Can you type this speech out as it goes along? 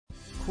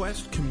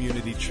Quest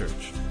Community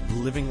Church,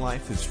 living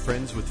life as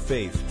friends with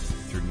faith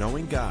through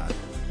knowing God,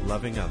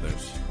 loving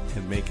others,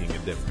 and making a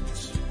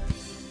difference.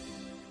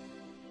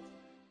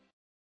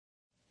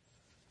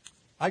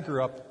 I don't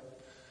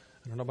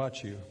know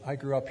about you, I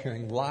grew up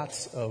hearing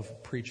lots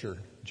of preacher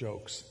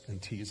jokes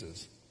and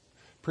teases.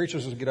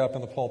 Preachers would get up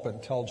in the pulpit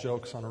and tell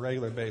jokes on a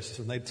regular basis,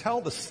 and they'd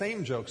tell the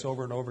same jokes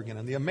over and over again.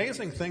 And the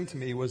amazing thing to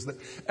me was that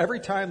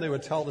every time they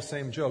would tell the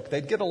same joke,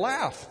 they'd get a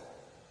laugh.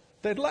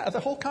 They'd laugh. The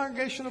whole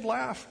congregation would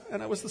laugh,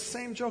 and it was the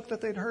same joke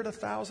that they'd heard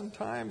 1,000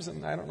 times.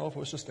 And I don't know if it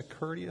was just a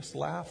courteous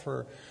laugh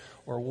or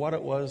what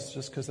it was,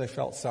 just because they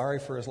felt sorry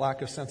for his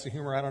lack of sense of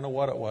humor. I don't know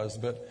what it was,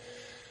 but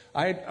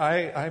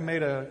I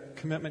made a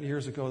commitment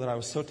years ago that I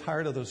was so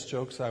tired of those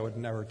jokes I would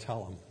never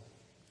tell them.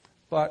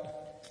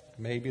 But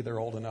maybe they're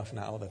old enough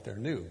now that they're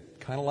new.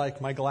 Kind of like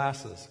my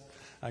glasses.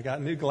 I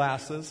got new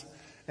glasses,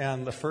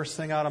 and the first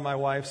thing out of my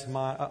wife's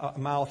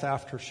mouth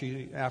after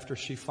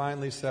she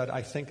finally said,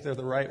 "I think they're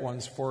the right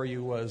ones for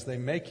you," was, "They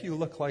make you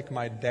look like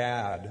my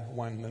dad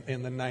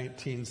in the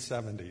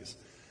 1970s.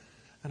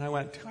 And I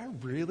went, do I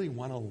really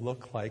want to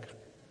look like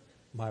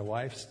my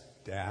wife's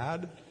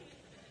dad?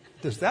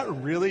 Does that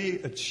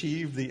really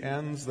achieve the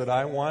ends that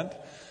I want?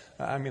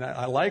 I mean,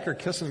 I like her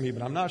kissing me,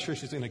 but I'm not sure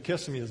she's going to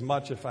kiss me as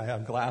much if I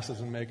have glasses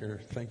and make her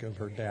think of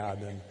her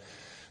dad.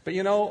 But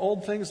you know,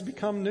 old things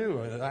become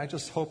new. I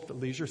just hope that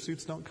leisure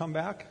suits don't come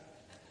back.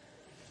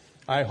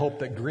 I hope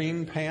that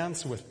green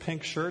pants with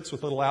pink shirts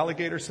with little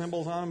alligator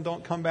symbols on them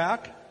don't come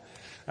back.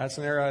 That's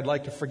an era I'd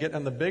like to forget.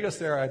 And the biggest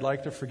era I'd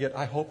like to forget,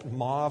 I hope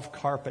mauve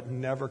carpet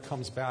never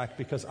comes back,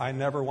 because I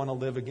never want to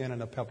live again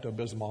in a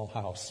Pepto-Bismol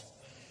house.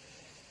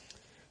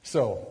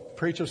 So,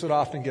 preachers would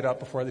often get up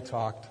before they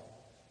talked,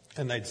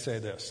 and they'd say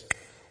this: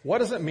 what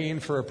does it mean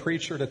for a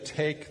preacher to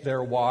take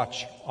their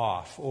watch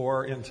off?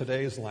 Or in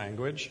today's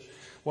language,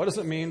 what does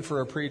it mean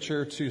for a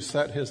preacher to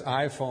set his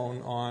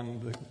iPhone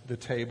on the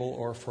table,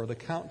 or for the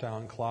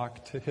countdown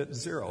clock to hit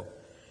 0?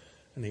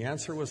 And the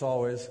answer was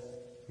always,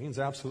 it means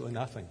absolutely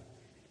nothing.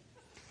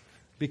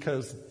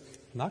 Because I'm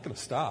not going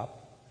to stop.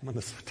 When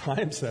the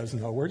time says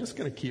no, we're just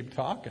going to keep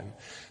talking.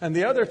 And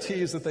the other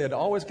tease that they'd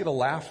always get a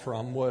laugh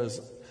from was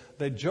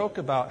they'd joke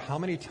about how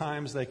many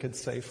times they could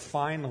say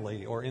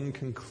finally or in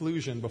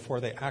conclusion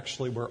before they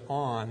actually were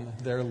on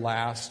their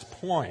last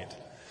point.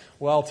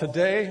 Well,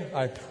 today,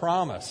 I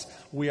promise,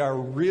 we are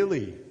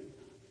really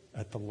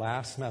at the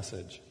last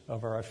message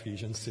of our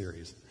Ephesians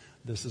series.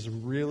 This is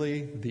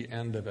really the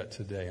end of it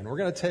today. And we're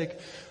going to take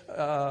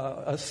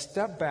a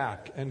step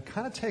back and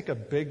kind of take a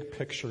big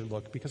picture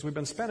look, because we've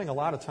been spending a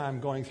lot of time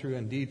going through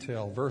in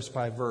detail, verse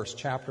by verse,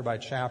 chapter by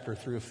chapter,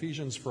 through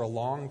Ephesians for a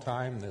long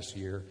time this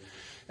year.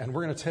 And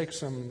we're going to take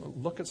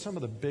look at some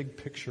of the big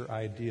picture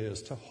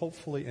ideas to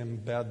hopefully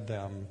embed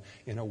them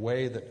in a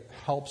way that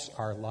helps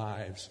our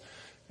lives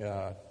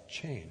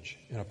change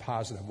in a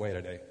positive way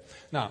today.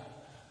 Now,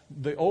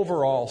 the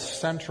overall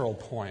central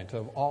point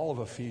of all of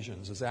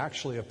Ephesians is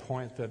actually a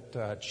point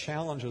that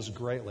challenges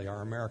greatly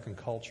our American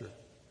culture.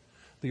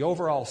 The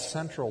overall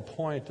central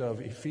point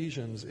of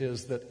Ephesians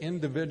is that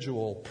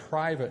individual,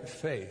 private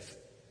faith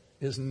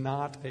is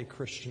not a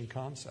Christian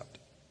concept.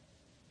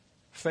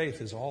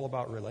 Faith is all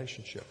about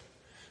relationship.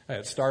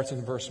 It starts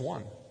in verse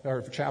 1,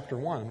 or chapter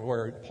 1,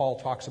 where Paul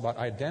talks about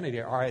identity.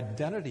 Our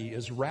identity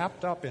is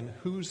wrapped up in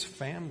whose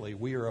family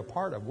we are a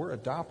part of. We're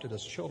adopted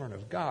as children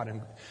of God.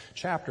 In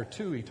chapter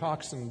 2, he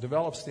talks and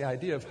develops the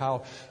idea of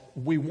how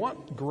we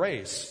want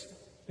grace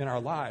in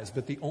our lives,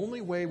 but the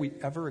only way we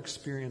ever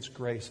experience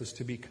grace is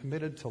to be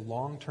committed to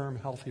long-term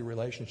healthy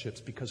relationships,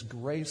 because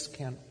grace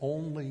can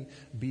only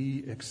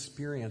be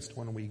experienced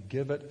when we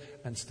give it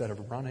instead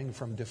of running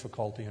from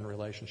difficulty in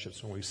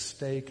relationships, when we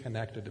stay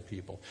connected to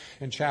people.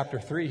 In chapter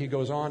 3, he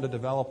goes on to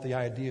develop the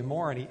idea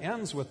more, and he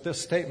ends with this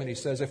statement. He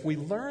says, if we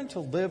learn to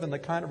live in the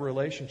kind of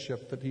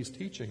relationship that he's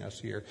teaching us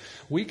here,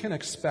 we can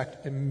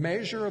expect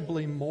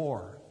immeasurably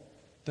more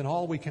than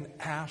all we can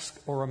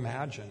ask or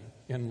imagine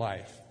in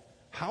life.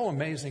 How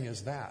amazing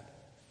is that?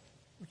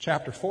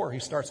 Chapter 4, he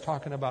starts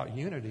talking about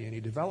unity, and he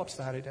develops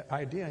that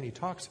idea, and he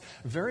talks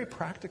very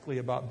practically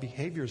about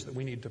behaviors that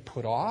we need to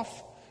put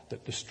off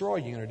that destroy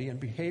unity, and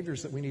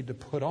behaviors that we need to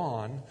put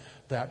on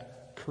that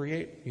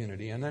create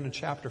unity. And then in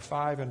chapter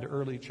 5 and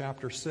early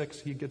chapter 6,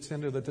 he gets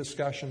into the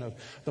discussion of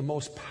the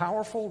most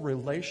powerful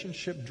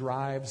relationship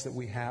drives that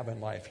we have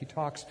in life. He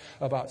talks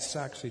about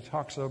sex, he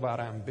talks about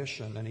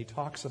ambition, and he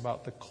talks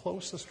about the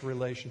closest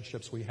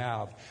relationships we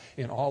have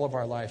in all of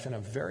our life in a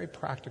very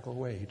practical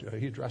way.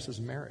 He addresses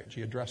marriage,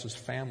 he addresses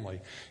family,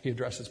 he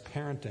addresses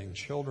parenting,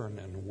 children,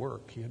 and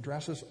work. He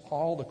addresses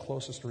all the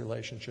closest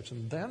relationships.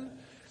 And then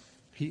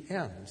he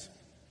ends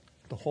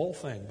the whole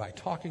thing by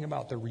talking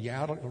about the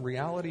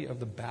reality of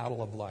the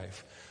battle of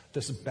life,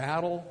 this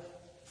battle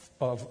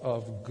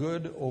of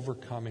good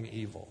overcoming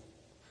evil.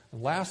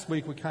 And last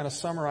week we kind of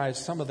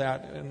summarized some of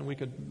that, and we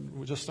could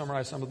just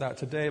summarize some of that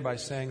today by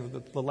saying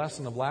that the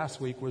lesson of last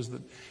week was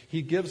that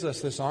he gives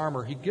us this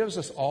armor. He gives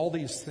us all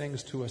these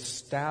things to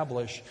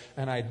establish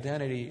an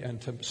identity and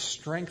to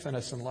strengthen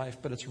us in life,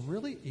 but it's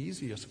really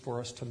easiest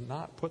for us to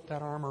not put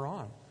that armor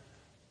on.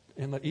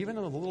 even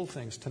in the little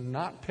things, to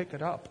not pick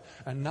it up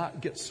and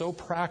not get so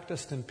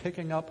practiced in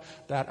picking up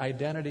that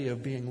identity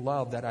of being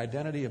loved, that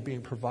identity of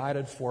being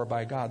provided for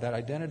by God, that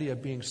identity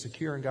of being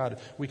secure in God.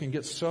 We can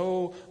get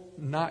so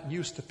not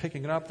used to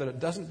picking it up that it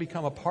doesn't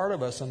become a part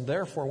of us, and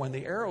therefore when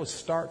the arrows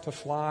start to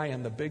fly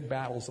in the big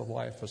battles of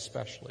life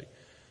especially,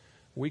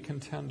 we can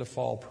tend to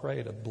fall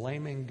prey to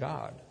blaming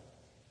God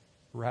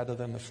rather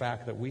than the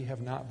fact that we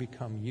have not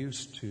become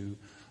used to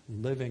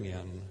living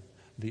in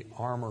the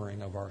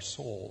armoring of our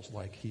souls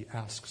like he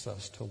asks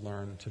us to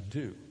learn to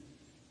do.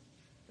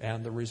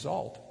 And the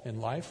result in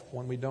life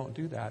when we don't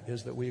do that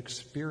is that we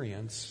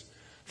experience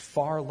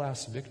far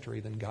less victory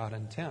than God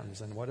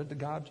intends. And what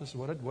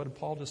did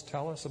Paul just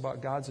tell us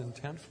about God's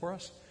intent for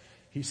us?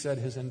 He said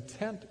his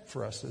intent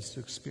for us is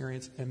to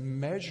experience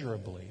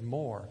immeasurably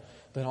more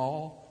than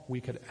all we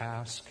could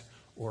ask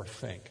or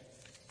think.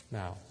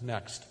 Now,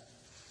 next,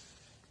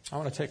 I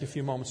want to take a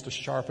few moments to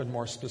sharpen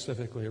more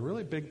specifically a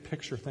really big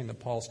picture thing that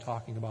Paul's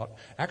talking about,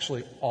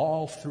 actually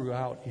all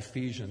throughout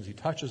Ephesians. He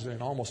touches it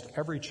in almost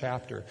every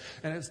chapter.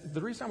 And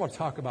the reason I want to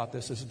talk about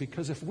this is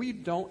because if we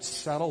don't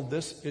settle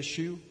this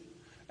issue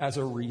as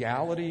a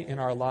reality in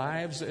our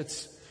lives,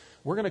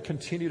 we're going to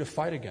continue to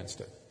fight against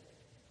it.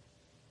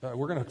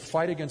 We're going to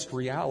fight against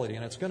reality,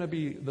 and it's going to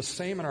be the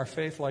same in our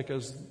faith like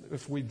as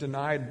if we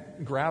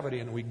denied gravity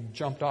and we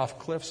jumped off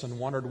cliffs and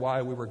wondered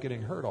why we were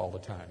getting hurt all the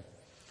time.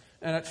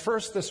 And at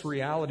first, this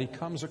reality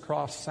comes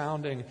across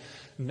sounding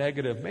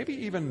negative,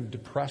 maybe even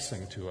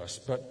depressing to us.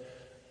 But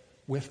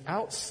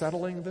without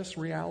settling this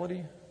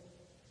reality,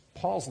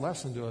 Paul's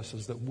lesson to us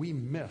is that we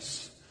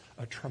miss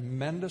a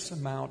tremendous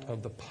amount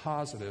of the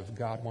positive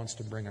God wants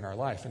to bring in our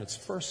life. And it's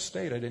first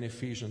stated in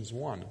Ephesians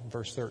 1,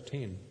 verse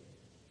 13.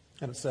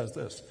 And it says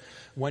this: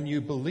 when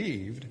you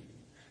believed,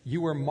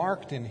 you were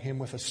marked in him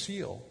with a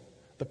seal,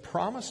 the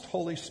promised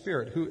Holy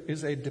Spirit, who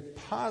is a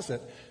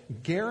deposit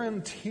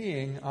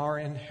guaranteeing our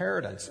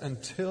inheritance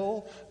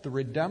until the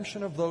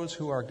redemption of those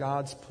who are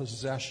God's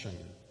possession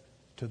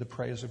to the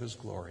praise of his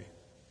glory.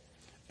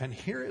 And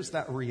here is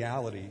that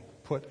reality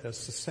put as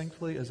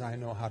succinctly as I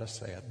know how to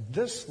say it.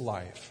 This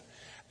life,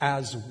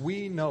 as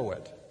we know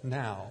it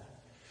now,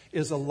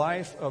 is a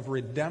life of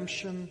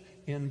redemption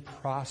in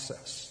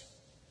process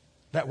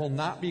that will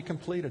not be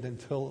completed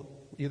until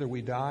either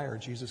we die or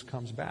Jesus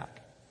comes back.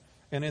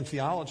 And in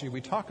theology, we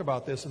talk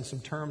about this in some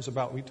terms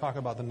we talk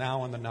about the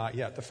now and the not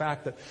yet. The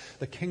fact that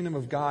the kingdom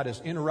of God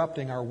is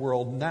interrupting our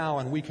world now,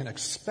 and we can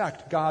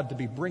expect God to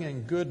be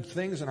bringing good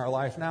things in our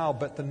life now,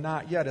 but the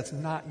not yet, it's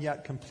not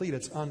yet complete,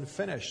 it's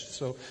unfinished.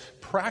 So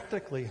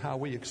practically how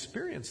we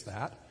experience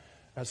that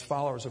as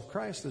followers of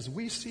Christ is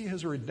we see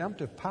his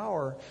redemptive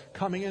power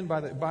coming in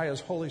by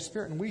his Holy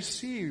Spirit, and we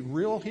see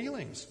real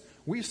healings.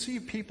 We see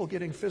people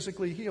getting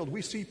physically healed.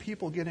 We see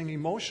people getting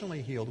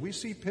emotionally healed. We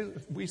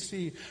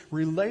see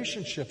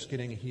relationships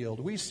getting healed.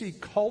 We see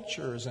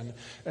cultures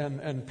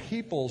and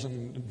peoples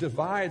and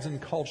divides in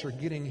culture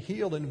getting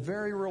healed in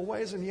very real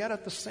ways. And yet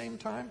at the same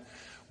time,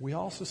 we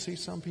also see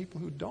some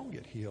people who don't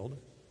get healed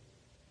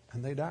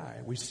and they die.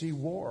 We see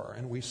war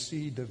and we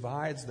see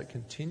divides that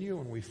continue,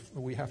 and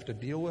we have to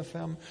deal with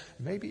them,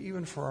 maybe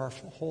even for our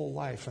whole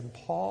life. And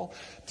Paul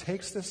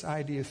takes this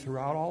idea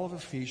throughout all of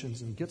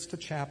Ephesians and gets to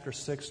chapter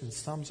 6 and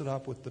sums it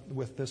up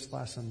with this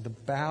lesson. The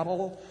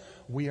battle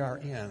we are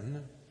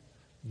in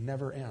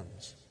never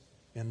ends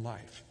in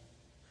life.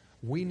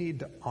 We need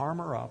to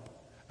armor up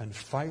and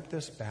fight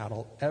this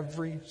battle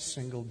every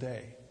single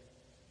day.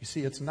 You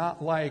see, it's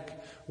not like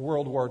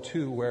World War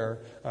II where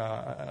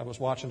I was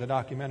watching a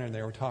documentary and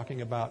they were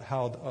talking about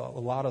how a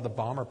lot of the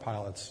bomber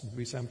pilots,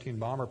 B-17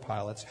 bomber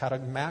pilots, had a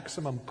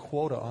maximum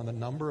quota on the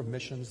number of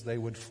missions they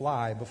would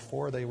fly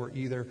before they were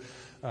either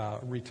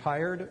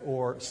retired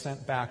or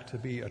sent back to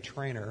be a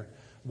trainer.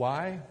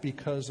 Why?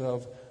 Because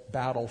of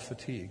battle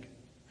fatigue.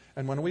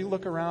 And when we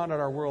look around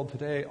at our world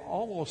today,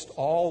 almost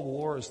all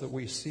wars that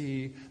we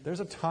see, there's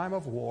a time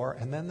of war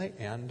and then they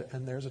end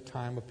and there's a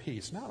time of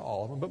peace. Not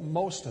all of them, but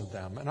most of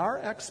them. And our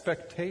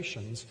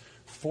expectations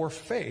for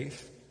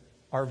faith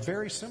are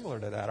very similar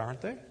to that, aren't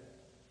they?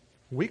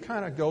 We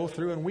kind of go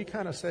through and we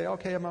kind of say,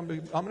 okay, I'm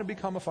going to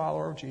become a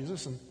follower of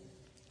Jesus, and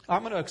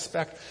I'm going to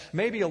expect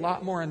maybe a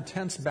lot more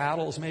intense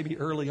battles maybe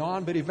early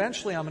on, but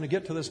eventually I'm going to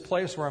get to this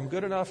place where I'm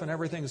good enough and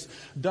everything's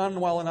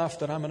done well enough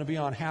that I'm going to be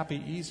on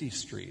happy, easy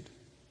street.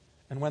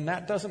 And when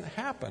that doesn't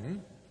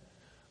happen,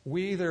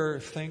 we either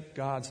think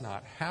God's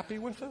not happy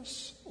with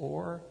us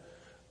or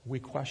we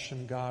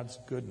question God's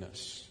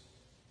goodness.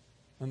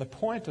 And the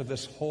point of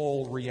this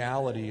whole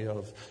reality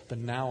of the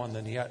now and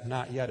the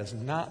not yet is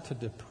not to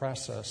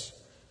depress us,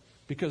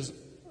 because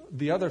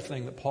the other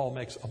thing that Paul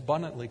makes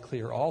abundantly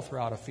clear all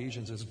throughout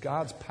Ephesians is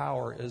God's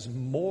power is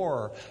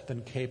more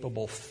than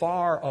capable,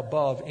 far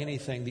above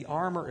anything. The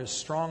armor is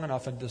strong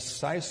enough and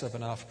decisive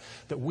enough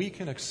that we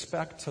can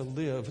expect to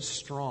live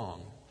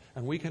strong.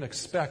 And we can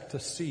expect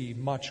to see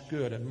much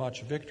good and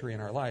much victory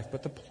in our life.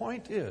 But the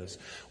point is,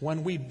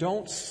 when we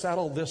don't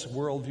settle this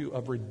worldview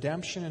of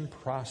redemption in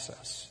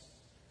process,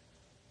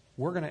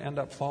 we're going to end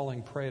up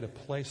falling prey to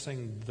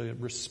placing the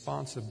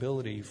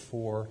responsibility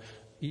for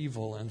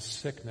evil and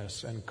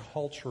sickness and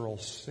cultural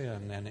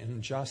sin and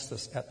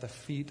injustice at the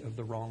feet of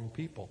the wrong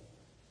people.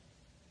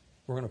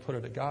 We're going to put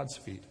it at God's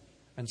feet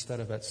instead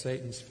of at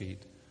Satan's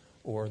feet,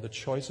 or the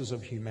choices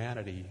of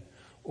humanity,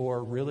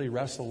 or really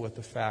wrestle with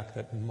the fact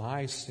that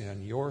my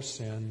sin, your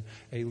sin,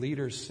 a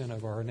leader's sin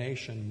of our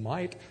nation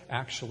might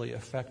actually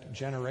affect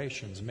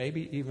generations,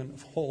 maybe even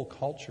whole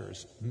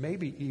cultures,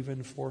 maybe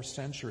even for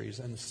centuries.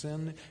 And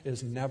sin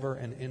is never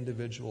an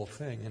individual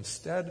thing.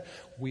 Instead,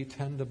 we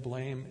tend to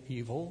blame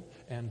evil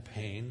and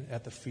pain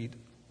at the feet,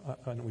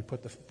 and we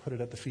put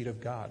it at the feet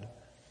of God.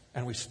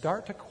 And we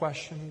start to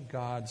question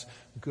God's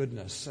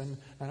goodness. And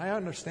I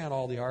understand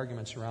all the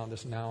arguments around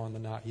this now and the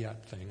not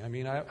yet thing. I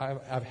mean,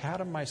 I've had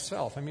them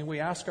myself. I mean, we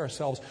ask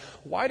ourselves,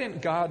 why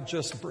didn't God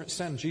just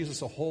send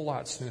Jesus a whole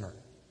lot sooner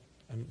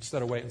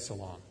instead of waiting so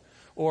long?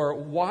 Or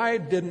why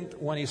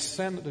didn't, when he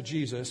sent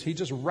Jesus, he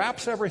just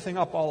wraps everything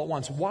up all at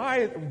once?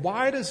 Why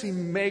does he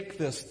make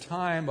this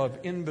time of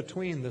in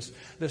between,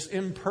 this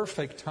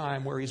imperfect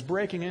time where he's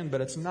breaking in,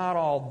 but it's not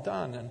all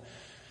done?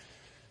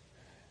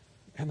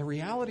 And the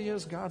reality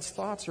is God's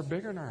thoughts are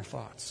bigger than our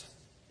thoughts.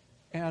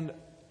 And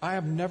I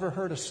have never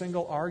heard a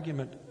single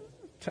argument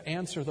to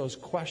answer those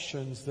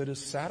questions that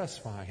is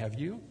satisfying. Have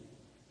you?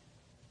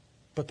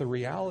 But the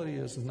reality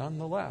is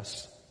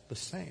nonetheless the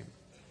same.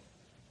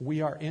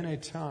 We are in a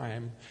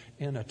time,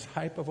 in a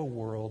type of a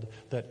world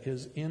that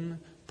is in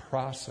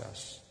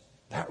process.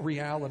 That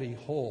reality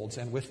holds.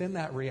 And within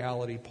that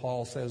reality,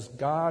 Paul says,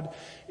 God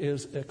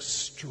is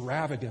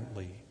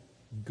extravagantly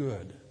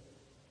good.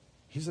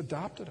 He's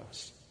adopted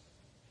us.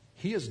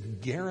 He has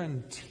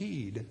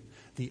guaranteed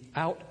the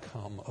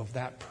outcome of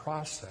that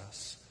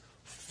process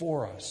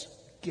for us.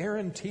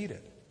 Guaranteed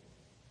it.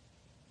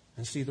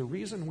 And see, the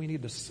reason we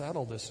need to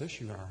settle this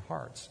issue in our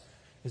hearts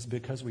is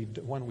because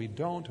when we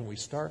don't and we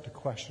start to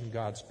question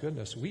God's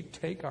goodness, we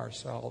take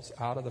ourselves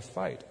out of the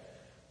fight.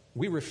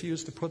 We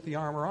refuse to put the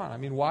armor on. I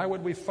mean, why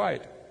would we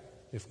fight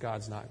if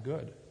God's not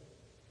good?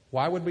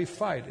 Why would we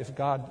fight if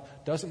God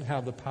doesn't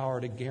have the power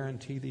to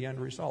guarantee the end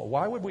result?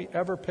 Why would we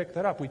ever pick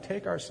that up? We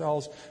take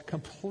ourselves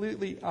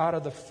completely out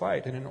of the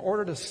fight. And in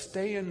order to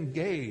stay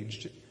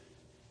engaged,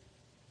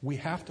 we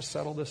have to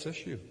settle this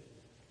issue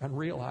and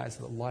realize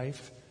that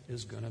life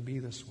is going to be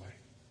this way.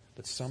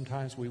 That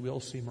sometimes we will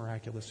see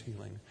miraculous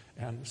healing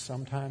and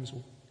sometimes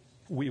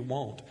we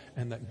won't.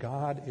 And that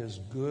God is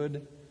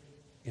good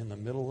in the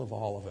middle of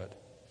all of it.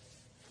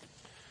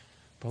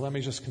 But let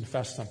me just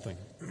confess something.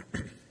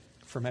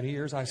 For many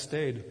years, I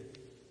stayed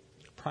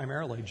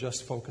primarily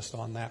just focused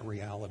on that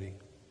reality,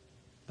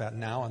 that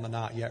now and the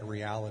not yet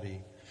reality,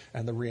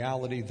 and the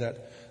reality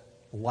that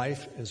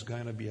life is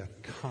going to be a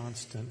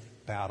constant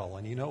battle.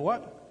 And you know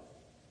what?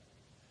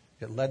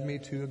 It led me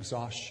to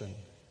exhaustion.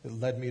 It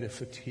led me to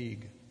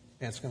fatigue.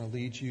 And it's going to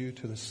lead you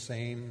to the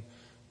same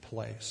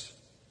place.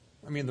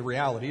 I mean, the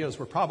reality is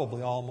we're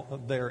probably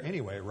all there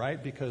anyway,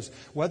 right? Because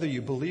whether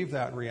you believe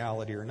that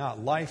reality or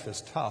not, life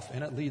is tough,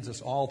 and it leads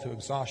us all to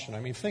exhaustion. I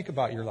mean, think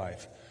about your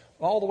life.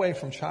 All the way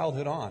from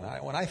childhood on.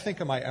 When I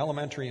think of my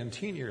elementary and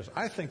teen years,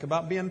 I think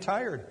about being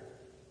tired.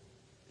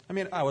 I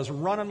mean, I was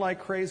running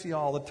like crazy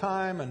all the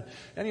time.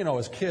 And you know,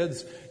 as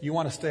kids, you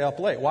want to stay up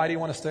late. Why do you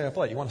want to stay up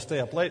late? You want to stay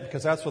up late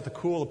because that's what the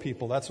cool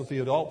people, that's what the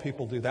adult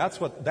people do.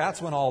 That's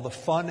when all the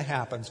fun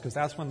happens, because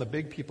that's when the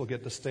big people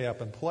get to stay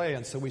up and play.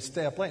 And so we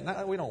stay up late.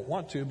 We don't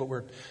want to, but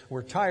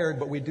we're tired,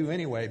 but we do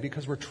anyway,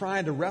 because we're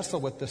trying to wrestle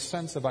with this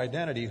sense of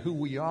identity, who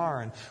we are,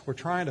 and we're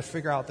trying to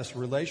figure out this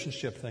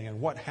relationship thing and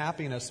what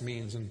happiness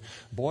means, and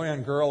boy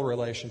and girl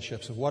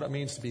relationships, and what it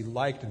means to be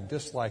liked and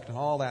disliked and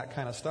all that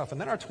kind of stuff. And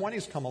then our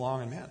 20s come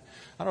along, and man,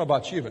 I don't know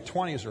about you, but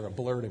 20s are a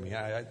blur to me.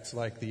 It's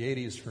like the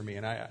 80s for me,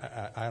 and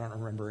I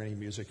don't remember any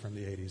music from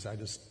the 80s.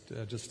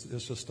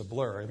 It's just a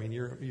blur. I mean,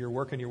 you're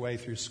working your way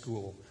through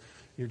school.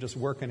 You're just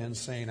working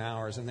insane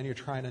hours, and then you're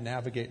trying to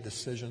navigate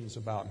decisions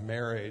about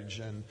marriage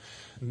and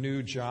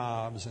new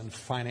jobs and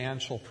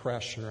financial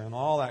pressure and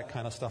all that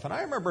kind of stuff. And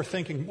I remember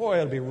thinking, boy,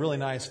 it'd be really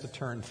nice to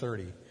turn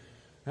 30.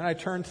 And I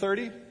turned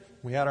 30,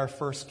 we had our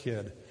first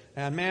kid.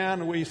 And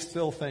man, we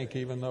still think,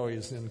 even though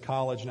he's in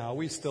college now,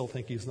 we still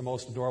think he's the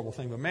most adorable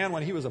thing. But man,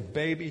 when he was a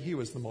baby, he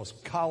was the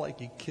most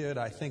colicky kid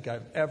I think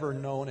I've ever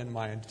known in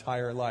my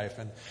entire life.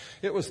 And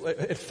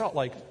it felt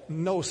like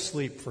no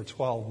sleep for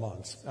 12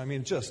 months. I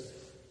mean,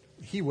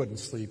 he wouldn't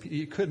sleep.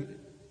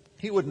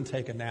 He wouldn't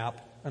take a nap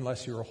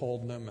unless you were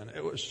holding him. And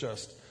it was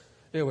just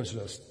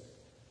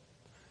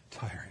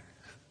tiring.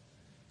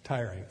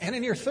 And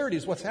in your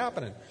 30s, what's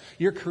happening?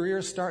 Your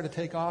career's starting to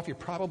take off. You're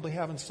probably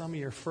having some of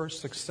your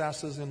first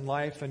successes in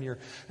life, and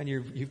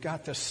you've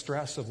got this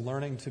stress of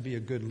learning to be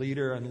a good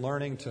leader and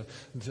learning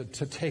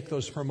to take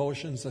those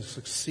promotions and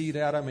succeed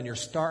at them. And you're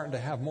starting to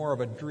have more of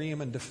a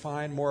dream and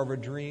define more of a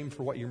dream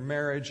for what your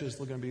marriage is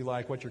going to be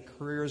like, what your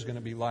career is going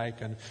to be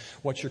like, and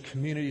what your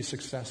community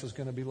success is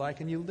going to be like.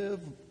 And you live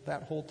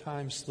that whole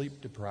time sleep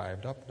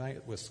deprived, up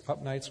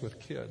nights with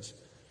kids.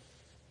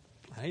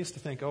 I used to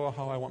think, oh,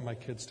 how I want my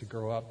kids to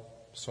grow up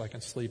so I can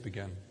sleep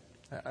again.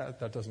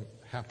 That doesn't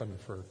happen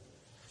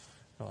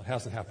it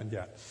hasn't happened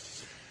yet.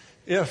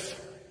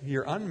 If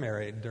you're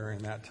unmarried during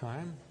that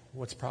time,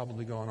 what's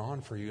probably going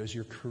on for you is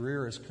your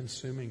career is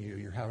consuming you.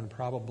 You're having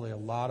probably a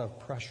lot of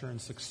pressure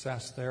and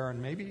success there,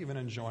 and maybe even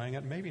enjoying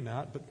it, maybe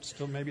not, but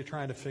still maybe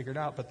trying to figure it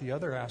out. But the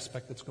other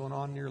aspect that's going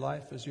on in your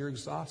life is you're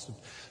exhausted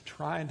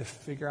trying to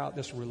figure out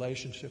this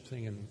relationship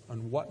thing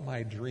and what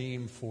my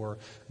dream for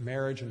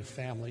marriage and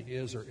family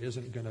is or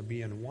isn't going to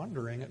be, and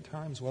wondering at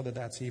times whether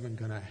that's even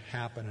going to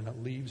happen, and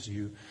it leaves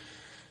you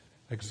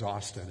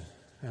exhausted.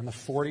 And the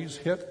 40s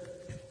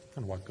hit,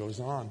 and what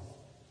goes on?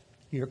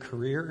 Your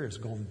career is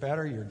going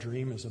better. Your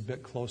dream is a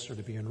bit closer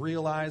to being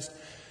realized.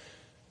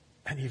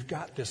 And you've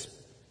got this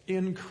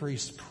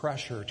increased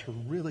pressure to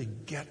really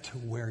get to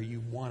where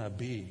you want to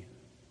be.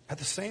 At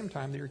the same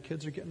time that your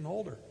kids are getting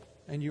older.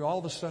 And you all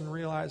of a sudden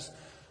realize,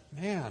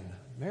 man,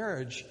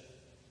 marriage,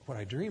 what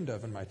I dreamed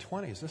of in my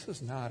 20s, this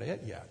is not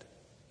it yet.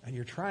 And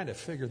you're trying to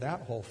figure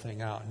that whole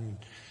thing out.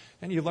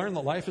 And you learn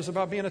that life is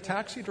about being a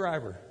taxi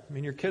driver. I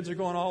mean, your kids are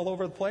going all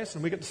over the place,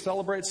 and we get to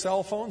celebrate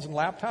cell phones and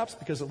laptops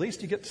because at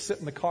least you get to sit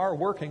in the car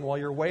working while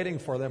you're waiting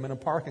for them in a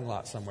parking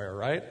lot somewhere,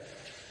 right?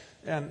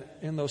 And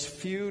in those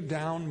few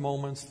down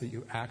moments that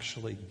you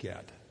actually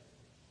get,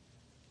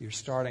 you're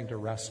starting to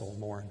wrestle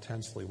more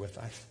intensely with,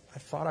 I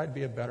thought I'd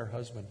be a better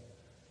husband.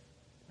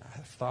 I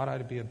thought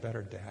I'd be a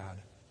better dad.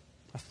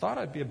 I thought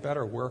I'd be a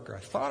better worker. I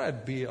thought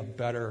I'd be a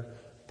better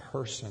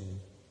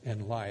person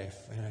in life,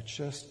 and it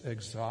just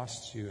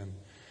exhausts you. And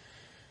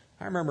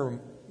I remember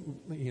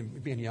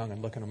being young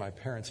and looking at my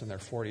parents in their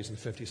 40s and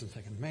 50s and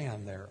thinking,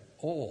 man, they're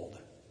old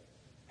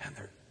and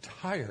they're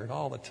tired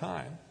all the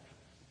time.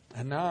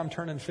 And now I'm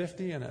turning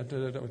 50, and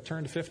I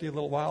turned 50 a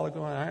little while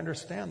ago, and I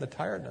understand the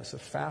tiredness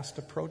of fast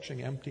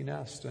approaching empty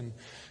nest and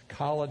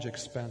college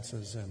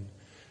expenses and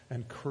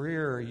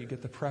career. You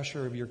get the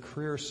pressure of your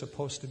career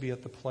supposed to be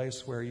at the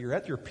place where you're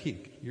at your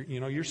peak.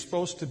 You're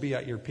supposed to be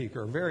at your peak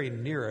or very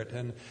near it.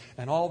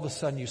 And all of a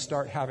sudden you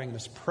start having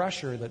this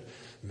pressure that,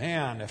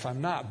 man, if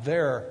I'm not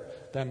there,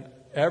 then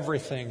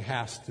everything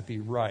has to be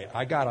right.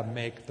 I got to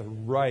make the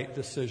right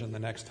decision the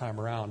next time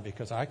around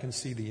because I can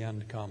see the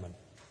end coming.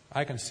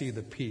 I can see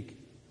the peak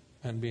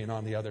and being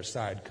on the other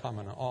side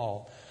coming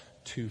all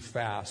too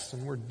fast.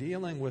 And we're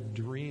dealing with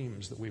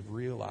dreams that we've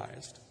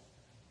realized.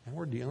 And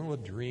we're dealing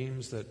with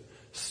dreams that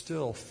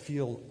still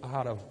feel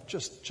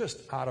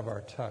just out of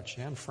our touch.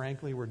 And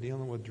frankly, we're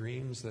dealing with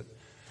dreams that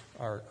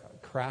are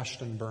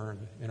crashed and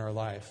burned in our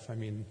life. I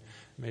mean,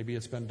 maybe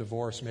it's been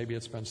divorce, maybe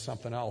it's been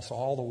something else.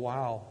 All the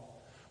while,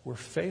 we're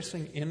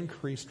facing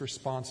increased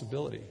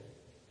responsibility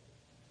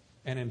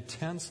and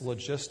intense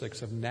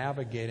logistics of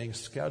navigating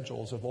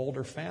schedules of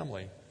older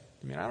family.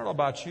 I mean, I don't know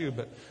about you,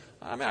 but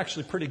I'm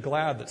actually pretty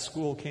glad that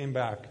school came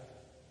back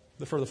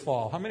for the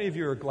fall. How many of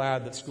you are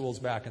glad that school's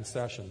back in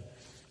session?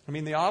 I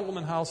mean, the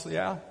Adelmann house,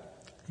 the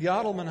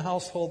Adelmann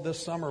household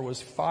this summer was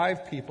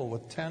 5 people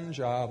with 10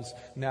 jobs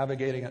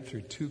navigating it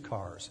through 2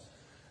 cars.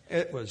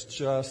 It was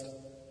just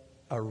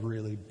a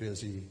really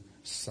busy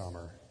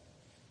summer.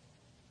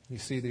 You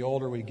see, the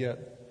older we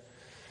get,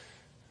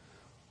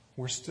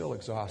 we're still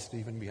exhausted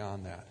even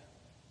beyond that.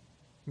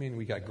 I mean,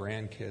 we got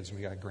grandkids, and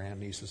we got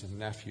grandnieces and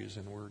nephews,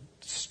 and we're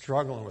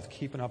struggling with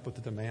keeping up with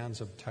the demands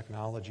of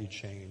technology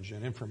change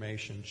and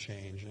information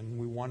change, and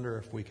we wonder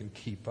if we can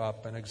keep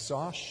up. And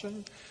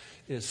exhaustion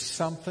is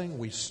something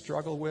we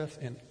struggle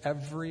with in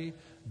every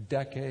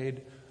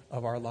decade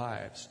of our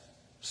lives.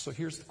 So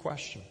here's the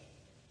question.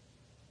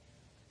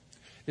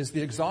 Is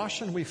the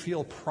exhaustion we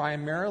feel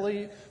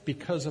primarily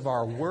because of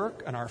our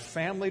work and our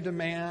family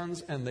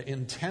demands and the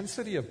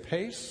intensity of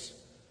pace?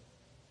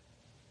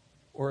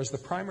 Or is the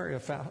primary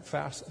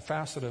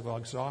facet of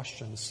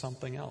exhaustion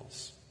something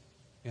else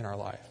in our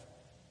life?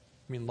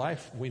 I mean,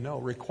 life, we know,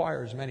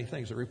 requires many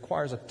things. It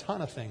requires a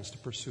ton of things to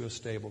pursue a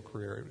stable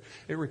career.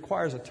 It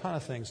requires a ton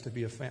of things to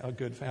be have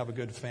a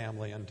good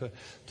family and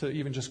to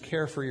even just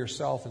care for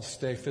yourself and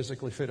stay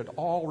physically fit. It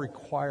all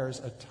requires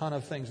a ton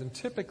of things. And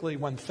typically,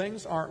 when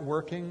things aren't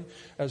working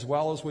as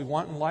well as we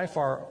want in life,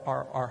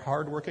 our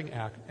hard-working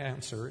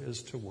answer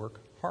is to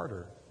work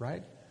harder,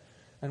 right?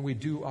 And we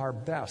do our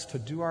best,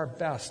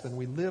 and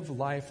we live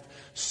life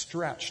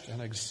stretched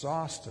and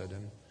exhausted.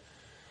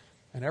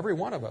 And every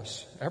one of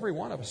us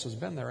has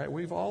been there, right?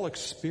 We've all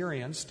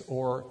experienced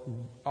or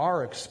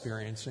are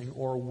experiencing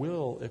or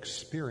will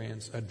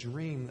experience a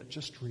dream that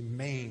just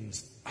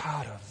remains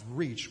out of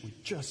reach. We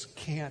just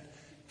can't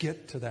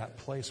get to that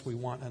place we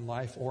want in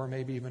life, or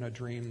maybe even a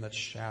dream that's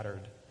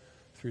shattered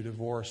through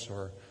divorce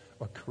or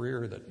a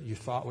career that you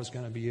thought was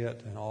going to be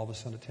it, and all of a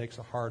sudden it takes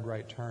a hard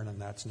right turn,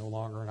 and that's no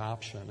longer an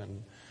option,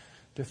 and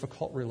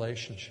difficult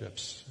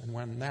relationships. And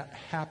when that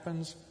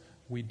happens,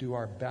 we do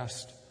our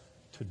best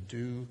to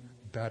do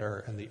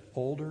better. And the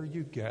older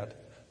you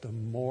get, the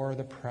more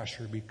the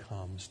pressure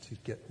becomes to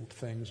get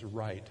things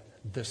right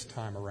this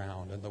time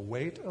around. And the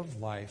weight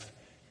of life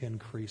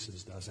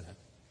increases, doesn't it?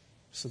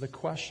 So the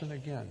question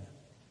again,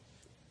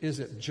 is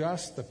it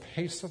just the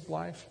pace of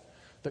life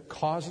that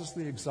causes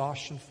the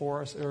exhaustion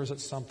for us, or is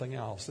it something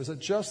else? Is it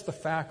just the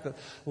fact that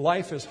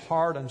life is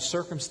hard and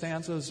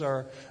circumstances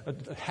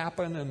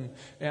happen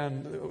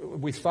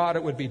and we thought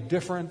it would be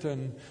different,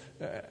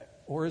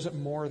 or is it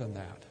more than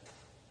that?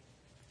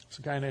 There's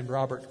a guy named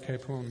Robert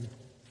Capon,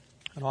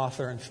 an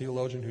author and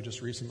theologian who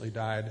just recently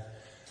died,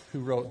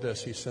 who wrote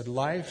this. He said,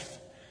 "Life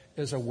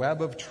is a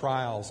web of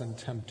trials and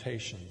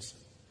temptations,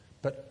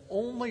 but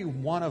only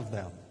one of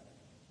them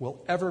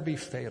will ever be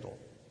fatal.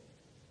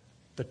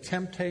 The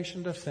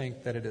temptation to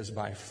think that it is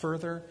by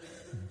further,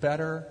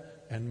 better,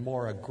 and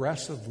more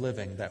aggressive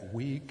living that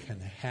we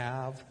can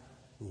have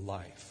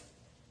life."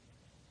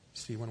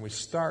 See, when we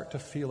start to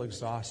feel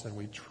exhausted,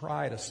 we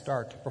try to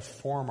start to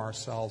perform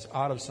ourselves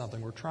out of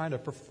something. We're trying to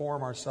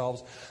perform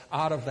ourselves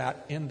out of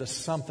that into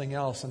something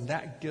else, and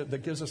that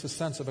gives us a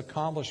sense of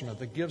accomplishment,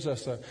 that gives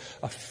us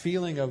a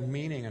feeling of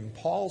meaning. And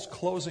Paul's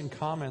closing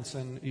comments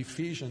in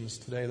Ephesians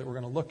today that we're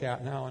going to look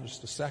at now in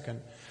just a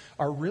second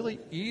are really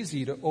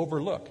easy to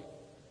overlook.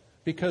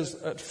 Because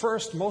at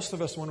first, most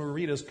of us, when we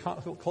read his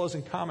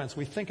closing comments,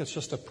 we think it's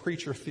just a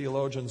preacher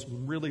theologian's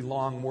really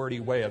long, wordy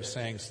way of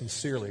saying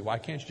sincerely. Why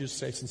can't you just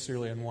say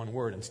sincerely in one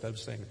word instead of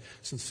saying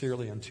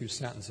sincerely in two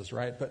sentences,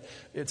 right? But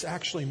it's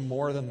actually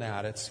more than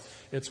that.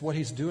 It's what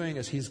he's doing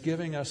is he's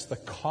giving us the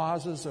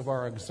causes of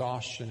our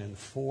exhaustion in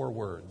 4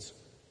 words.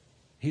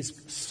 He's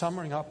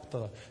summing up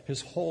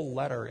his whole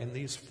letter in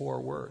these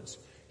 4 words.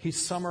 He's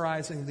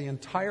summarizing the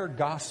entire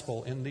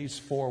gospel in these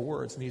 4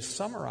 words, and he's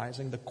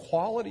summarizing the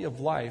quality of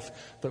life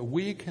that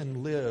we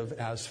can live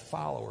as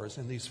followers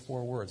in these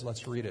 4 words.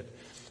 Let's read it.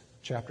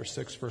 Chapter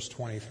 6, verse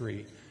 23.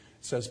 It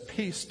says,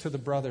 "Peace to the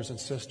brothers and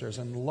sisters,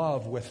 and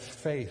love with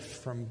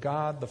faith from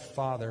God the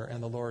Father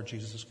and the Lord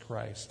Jesus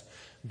Christ.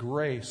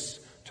 Grace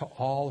to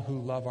all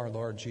who love our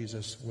Lord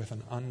Jesus with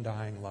an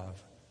undying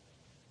love."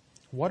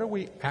 What are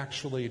we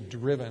actually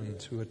driven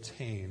to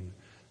attain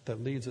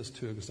that leads us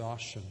to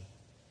exhaustion?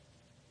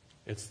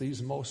 It's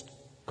these most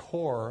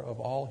core of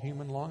all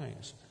human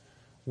longings.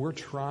 We're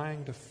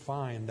trying to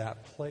find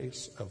that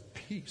place of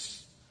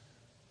peace.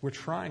 We're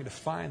trying to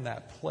find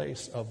that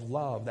place of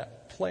love,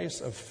 that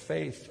place of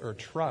faith or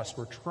trust.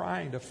 We're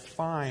trying to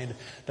find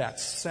that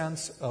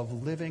sense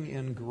of living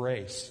in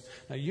grace.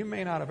 Now, you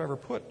may not have ever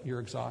put your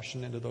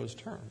exhaustion into those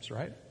terms,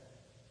 right?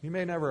 You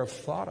may never have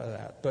thought of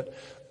that. But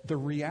the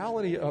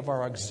reality of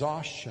our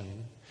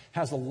exhaustion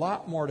has a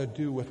lot more to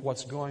do with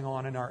what's going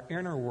on in our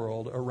inner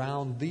world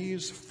around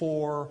these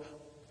 4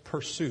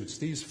 pursuits,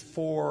 these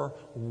 4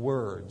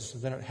 words,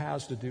 than it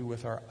has to do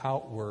with our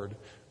outward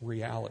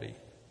reality.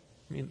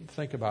 I mean,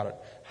 think about it.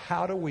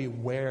 How do we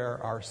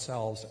wear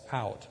ourselves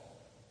out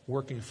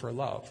working for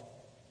love?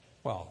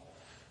 Well,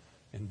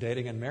 in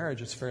dating and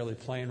marriage, it's fairly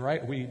plain,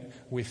 right?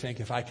 We think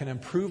if I can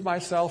improve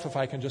myself, if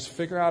I can just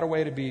figure out a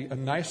way to be a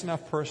nice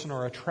enough person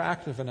or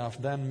attractive enough,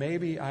 then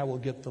maybe I will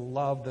get the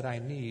love that I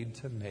need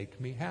to make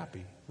me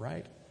happy,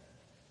 right?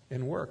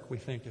 In work, we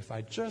think if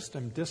I just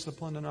am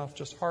disciplined enough,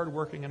 just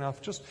hardworking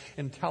enough, just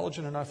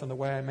intelligent enough in the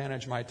way I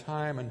manage my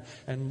time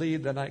and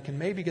lead, then I can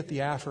maybe get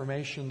the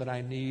affirmation that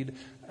I need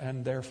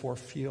and therefore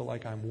feel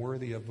like I'm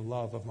worthy of the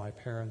love of my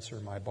parents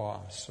or my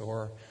boss.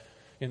 Or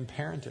in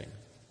parenting,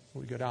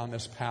 we go down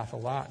this path a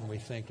lot, and we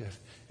think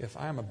if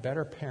I'm a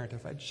better parent,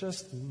 if I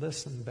just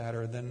listen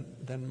better,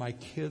 then my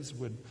kids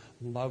would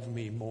love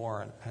me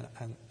more,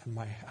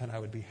 and I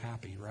would be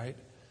happy, right?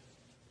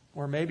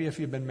 Or maybe if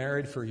you've been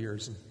married for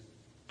years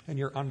and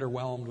you're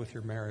underwhelmed with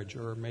your marriage,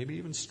 or maybe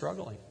even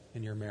struggling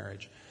in your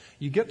marriage,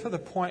 you get to the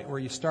point where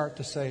you start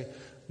to say,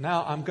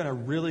 now I'm going to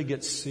really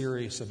get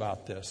serious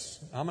about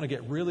this. I'm going to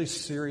get really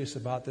serious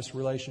about this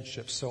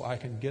relationship so I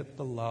can get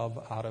the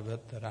love out of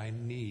it that I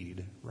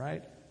need,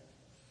 right?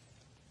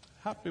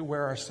 How do we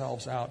wear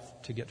ourselves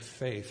out to get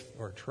faith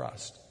or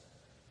trust?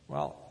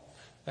 Well,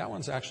 that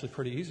one's actually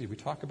pretty easy. We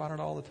talk about it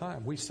all the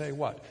time. We say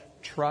what?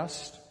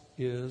 Trust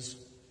is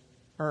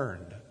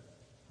earned,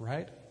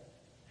 right?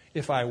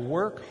 If I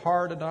work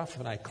hard enough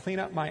and I clean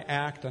up my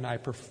act and I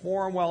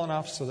perform well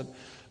enough so that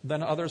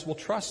then others will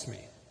trust me,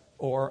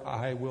 or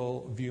I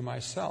will view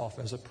myself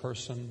as a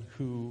person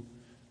who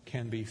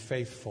can be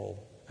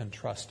faithful and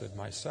trusted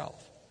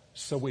myself.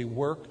 So we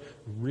work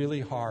really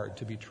hard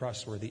to be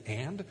trustworthy,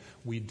 and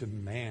we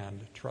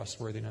demand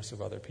trustworthiness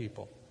of other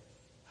people.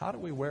 How do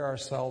we wear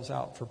ourselves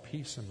out for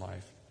peace in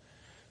life?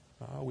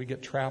 We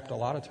get trapped a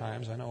lot of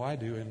times, I know I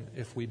do, and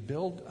if we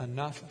build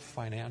enough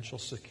financial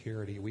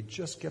security, we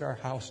just get our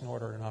house in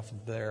order enough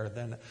there,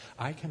 then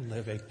I can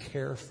live a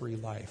carefree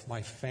life.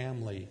 My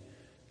family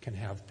can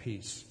have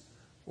peace.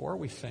 Or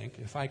we think,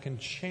 if I can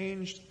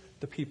change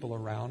the people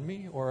around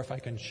me, or if I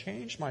can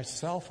change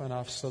myself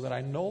enough so that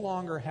I no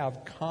longer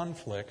have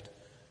conflict,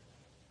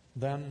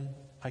 then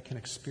I can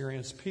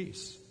experience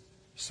peace.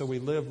 So we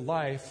live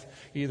life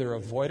either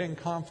avoiding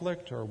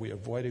conflict, or we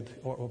avoid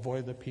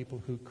the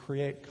people who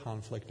create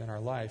conflict in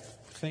our life,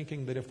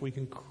 thinking that if we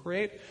can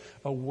create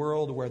a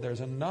world where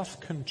there's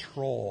enough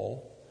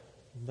control,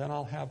 then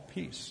I'll have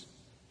peace.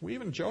 We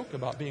even joke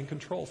about being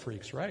control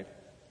freaks, right?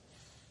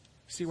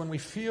 See, when we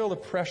feel the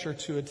pressure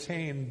to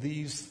attain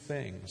these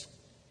things,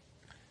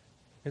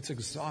 it's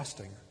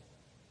exhausting.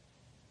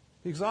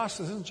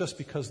 Exhausted isn't just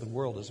because the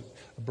world is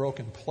a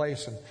broken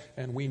place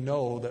and we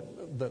know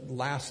that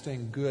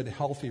lasting, good,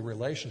 healthy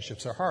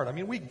relationships are hard. I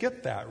mean, we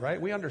get that, right?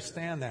 We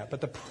understand that.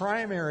 But the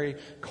primary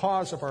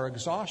cause of our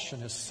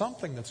exhaustion is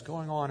something that's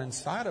going on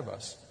inside of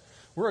us.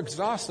 We're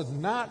exhausted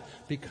not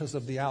because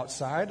of the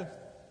outside,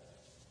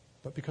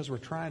 but because we're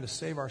trying to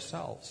save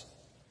ourselves.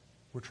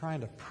 We're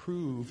trying to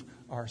prove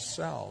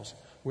ourselves.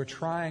 We're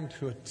trying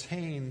to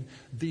attain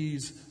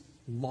these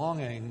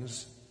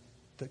longings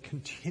that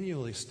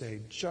continually stay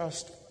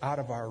just out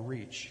of our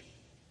reach.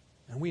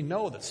 And we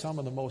know that some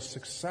of the most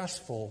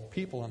successful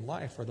people in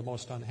life are the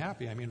most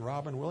unhappy. I mean,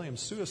 Robin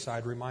Williams'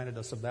 suicide reminded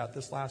us of that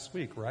this last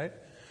week, right?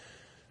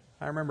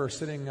 I remember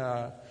sitting in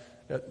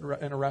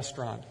a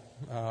restaurant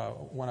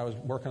when I was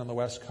working on the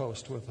West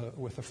Coast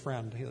with a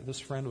friend. This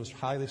friend was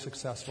highly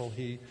successful.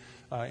 He,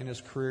 in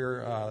his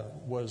career,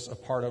 was a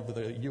part of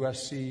the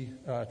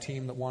USC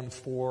team that won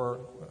 4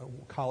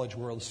 College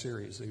World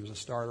Series. He was a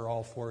starter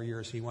all 4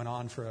 years. He went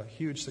on for a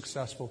huge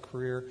successful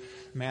career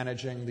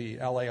managing the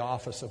LA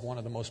office of one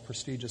of the most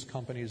prestigious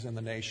companies in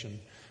the nation.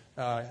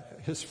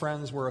 His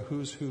friends were a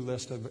who's who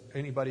list of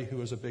anybody who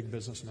was a big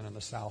businessman in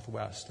the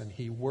Southwest, and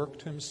he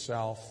worked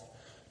himself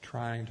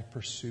trying to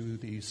pursue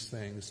these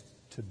things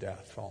to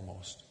death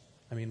almost.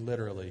 I mean,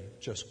 literally,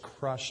 just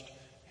crushed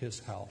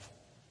his health.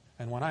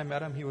 And when I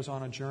met him, he was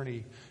on a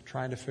journey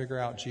trying to figure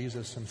out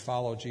Jesus and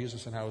follow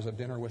Jesus. And I was at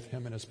dinner with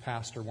him and his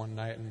pastor one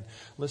night and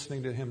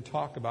listening to him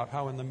talk about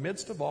how in the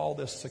midst of all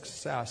this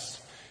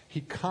success, he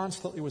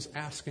constantly was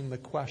asking the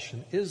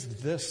question,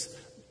 is this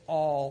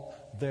all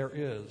there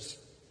is?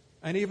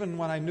 And even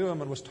when I knew him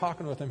and was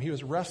talking with him, he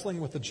was wrestling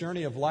with the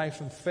journey of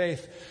life and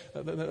faith,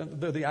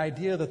 the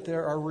idea that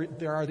there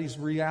are these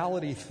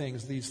reality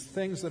things, these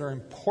things that are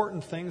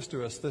important things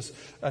to us, this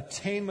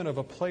attainment of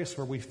a place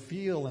where we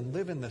feel and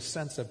live in this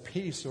sense of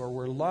peace, or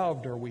we're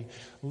loved, or we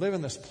live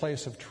in this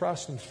place of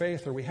trust and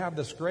faith, or we have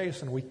this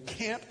grace, and we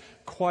can't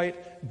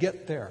quite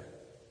get there.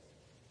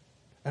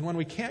 And when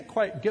we can't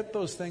quite get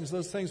those things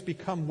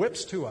become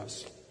whips to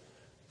us.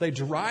 They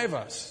drive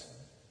us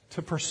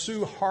to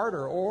pursue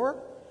harder,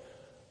 or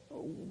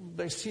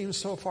they seem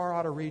so far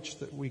out of reach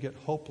that we get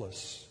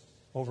hopeless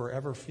over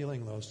ever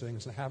feeling those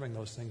things and having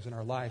those things in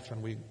our life,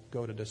 and we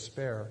go to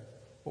despair.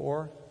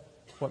 Or,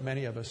 what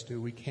many of us do,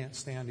 we can't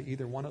stand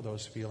either one of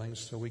those feelings,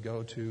 so we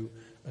go to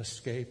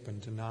escape and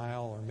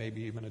denial, or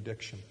maybe even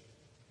addiction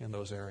in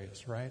those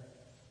areas, right?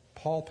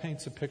 Paul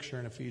paints a picture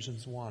in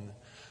Ephesians 1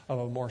 of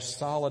a more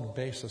solid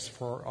basis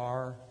for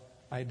our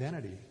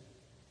identity.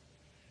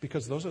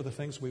 Because those are the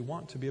things we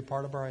want to be a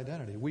part of our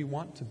identity. We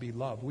want to be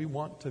loved. We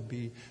want to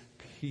be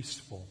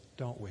peaceful,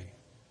 don't we?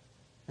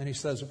 And he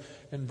says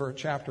in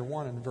chapter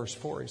 1 and verse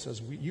 4, he says,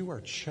 you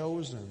are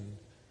chosen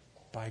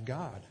by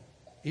God.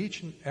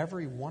 Each and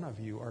every one of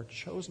you are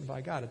chosen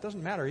by God. It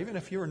doesn't matter, even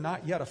if you are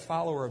not yet a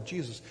follower of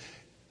Jesus,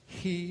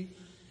 He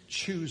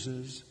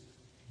chooses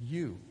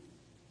you.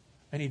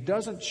 And He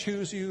doesn't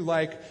choose you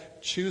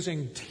like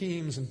choosing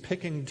teams and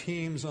picking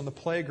teams on the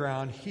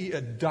playground. He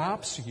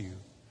adopts you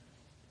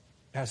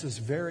as His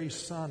very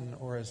son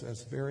or as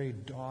His very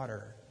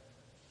daughter.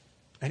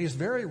 And He's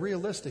very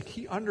realistic.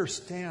 He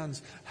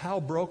understands how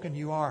broken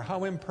you are,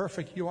 how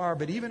imperfect you are.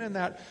 But even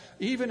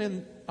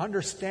in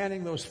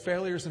understanding those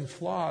failures and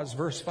flaws,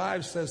 verse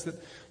 5 says that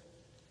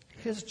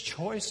His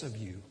choice of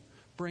you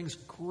brings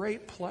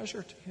great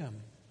pleasure to Him.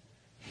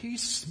 He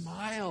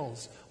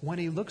smiles when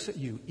He looks at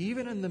you,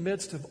 even in the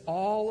midst of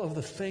all of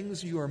the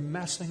things you are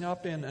messing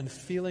up in and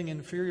feeling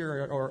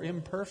inferior or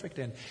imperfect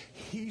in.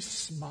 He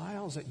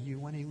smiles at you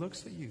when He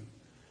looks at you.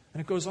 And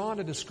it goes on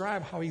to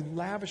describe how He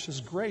lavishes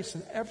grace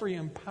and every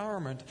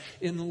empowerment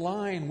in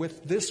line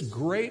with this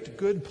great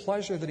good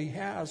pleasure that He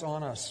has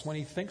on us when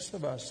He thinks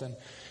of us. And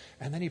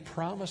then He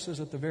promises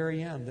at the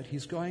very end that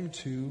He's going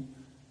to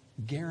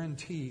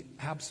guarantee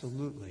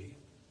absolutely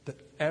that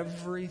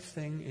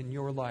everything in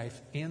your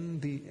life in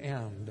the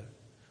end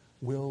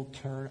will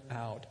turn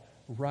out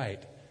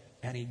right.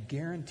 And He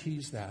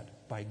guarantees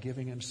that by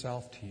giving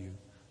Himself to you,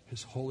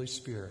 His Holy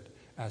Spirit,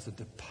 as a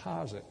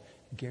deposit,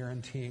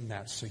 guaranteeing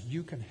that. So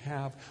you can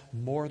have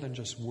more than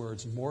just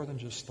words, more than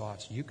just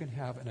thoughts. You can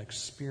have an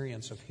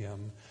experience of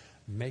Him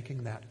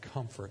making that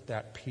comfort,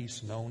 that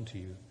peace known to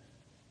you.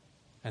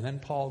 And then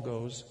Paul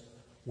goes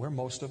where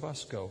most of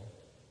us go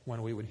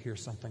when we would hear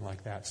something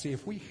like that. See,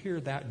 if we hear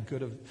that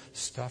good of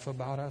stuff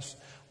about us,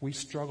 we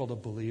struggle to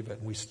believe it,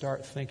 and we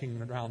start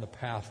thinking around the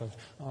path of,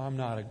 I'm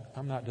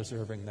not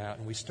deserving that.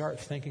 And we start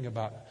thinking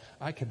about,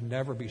 I could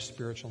never be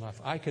spiritual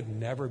enough. I could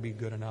never be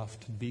good enough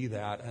to be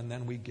that. And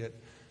then we get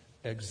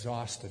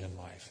exhausted in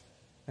life.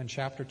 In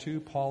chapter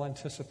 2, Paul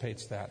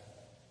anticipates that.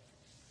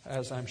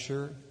 As I'm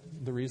sure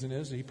the reason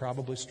is, he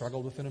probably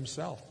struggled with it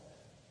himself.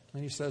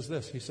 And he says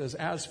this, he says,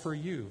 as for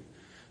you,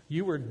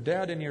 you were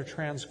dead in your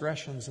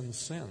transgressions and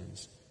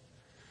sins.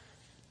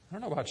 I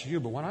don't know about you,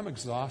 but when I'm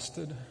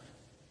exhausted,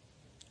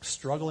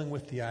 struggling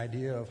with the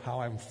idea of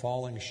how I'm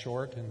falling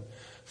short in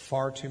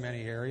far too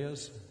many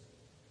areas,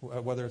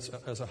 whether it's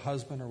as a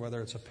husband or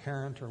whether it's a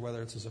parent or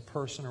whether it's as a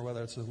person or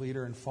whether it's a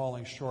leader and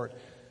falling short,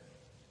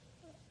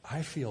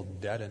 I feel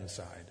dead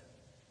inside.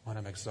 when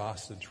I'm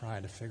exhausted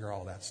trying to figure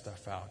all that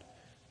stuff out.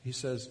 He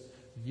says,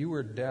 you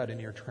were dead in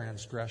your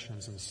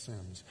transgressions and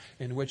sins,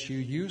 in which you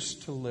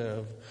used to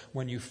live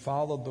when you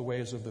followed the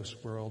ways of this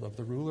world, of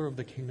the ruler of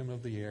the kingdom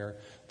of the air,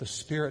 the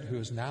spirit who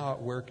is now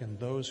at work in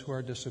those who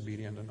are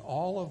disobedient. And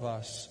all of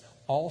us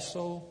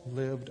also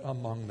lived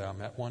among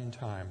them at one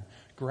time,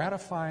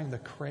 gratifying the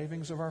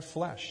cravings of our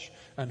flesh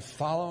and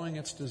following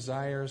its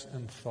desires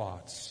and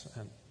thoughts.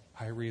 And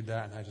I read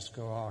that and I just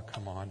go, oh,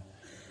 come on.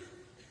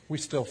 We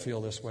still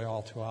feel this way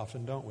all too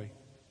often, don't we?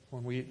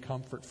 When we eat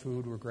comfort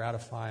food, we're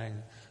gratifying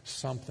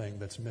something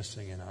that's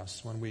missing in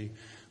us. When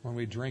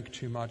we drink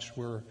too much,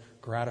 we're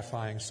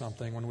gratifying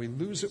something. When we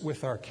lose it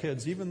with our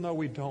kids, even though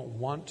we don't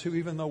want to,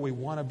 even though we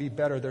want to be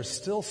better, there's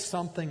still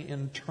something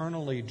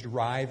internally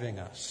driving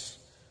us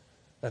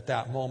at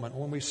that moment.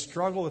 When we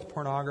struggle with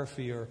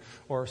pornography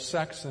or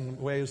sex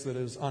in ways that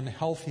is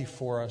unhealthy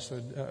for us,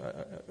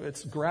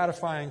 it's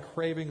gratifying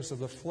cravings of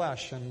the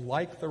flesh. And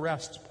like the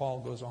rest, Paul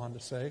goes on to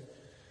say,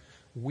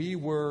 we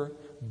were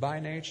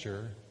by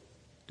nature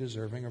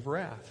deserving of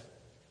wrath.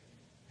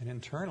 And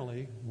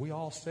internally, we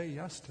all say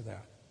yes to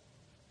that.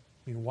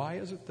 I mean, why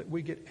is it that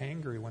we get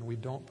angry when we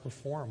don't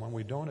perform, when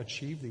we don't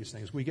achieve these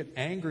things? We get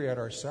angry at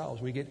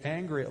ourselves. We get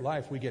angry at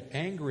life. We get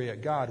angry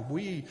at God.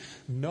 We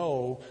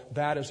know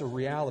that is a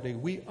reality.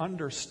 We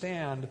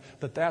understand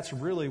that that's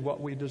really what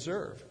we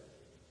deserve.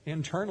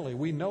 Internally,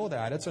 we know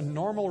that. It's a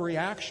normal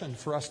reaction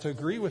for us to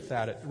agree with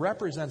that. It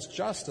represents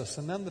justice.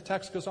 And then the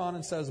text goes on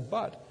and says,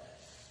 but.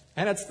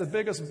 And it's the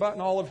biggest but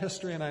in all of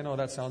history, and I know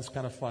that sounds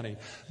kind of funny.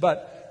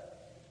 But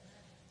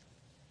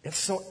it's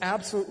so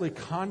absolutely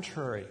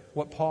contrary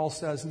what Paul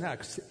says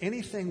next to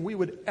anything we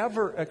would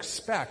ever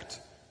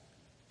expect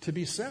to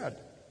be said.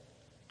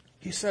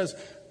 He says,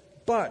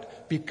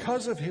 but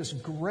because of his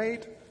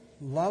great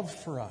love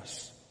for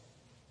us,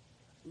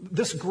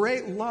 this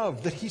great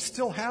love that he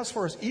still has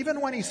for us, even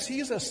when he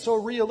sees us so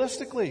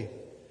realistically,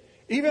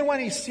 even when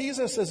he sees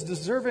us as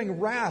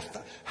deserving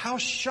wrath, how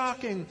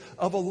shocking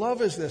of a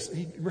love is this?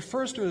 He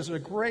refers to it as a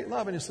great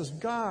love, and he says,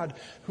 God,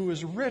 who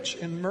is rich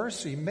in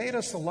mercy, made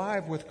us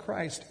alive with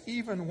Christ,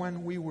 even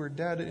when we were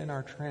dead in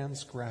our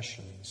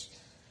transgressions.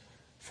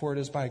 For it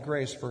is by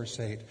grace, verse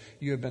 8,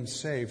 you have been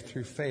saved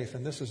through faith,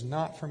 and this is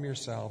not from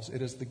yourselves.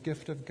 It is the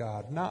gift of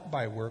God, not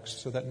by works,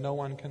 so that no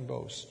one can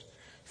boast.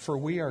 For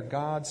we are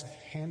God's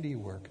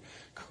handiwork,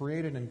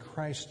 created in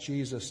Christ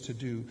Jesus to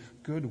do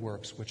good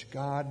works, which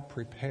God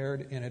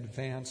prepared in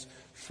advance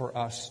for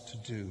us to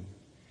do.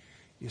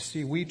 You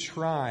see, we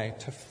try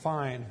to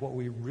find what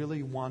we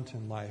really want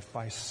in life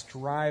by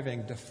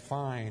striving to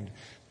find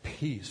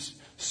peace,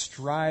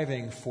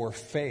 striving for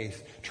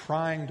faith,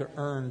 trying to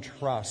earn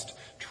trust,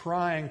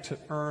 trying to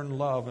earn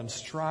love and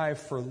strive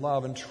for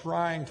love, and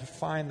trying to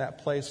find that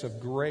place of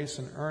grace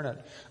and earn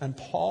it. And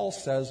Paul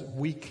says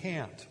we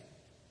can't.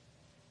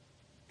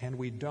 And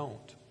we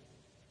don't.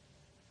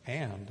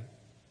 And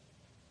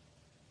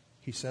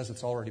he says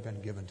it's already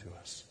been given to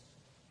us.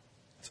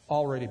 It's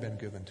already been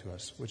given to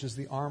us, which is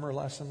the armor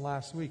lesson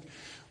last week.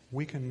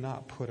 We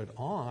cannot put it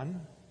on,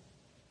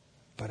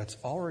 but it's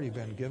already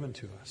been given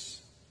to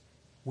us.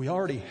 We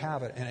already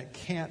have it, and it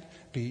can't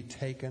be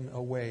taken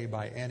away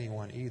by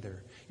anyone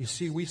either. You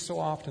see, we so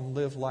often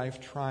live life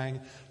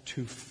trying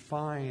to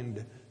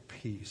find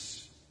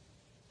peace.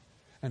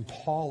 And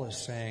Paul is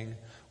saying,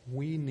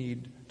 we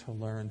need to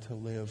learn to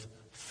live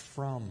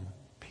from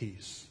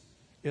peace.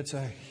 It's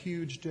a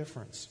huge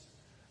difference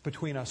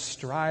between us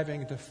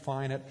striving to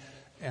find it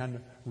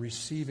and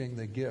receiving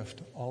the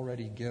gift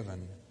already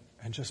given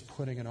and just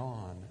putting it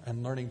on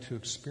and learning to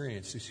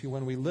experience. You see,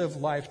 when we live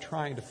life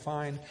trying to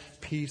find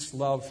peace,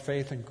 love,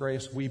 faith, and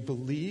grace, we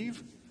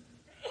believe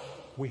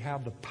we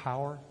have the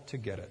power to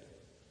get it.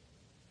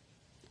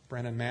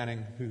 Brennan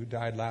Manning, who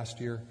died last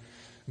year,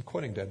 I'm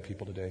quoting dead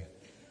people today,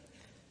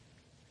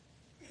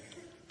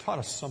 taught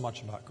us so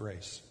much about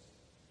grace.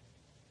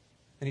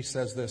 And he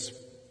says this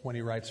when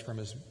he writes from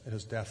his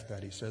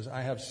deathbed. He says,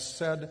 I have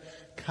said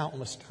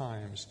countless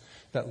times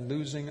that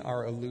losing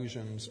our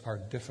illusions are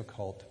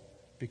difficult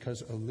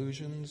because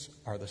illusions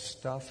are the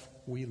stuff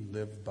we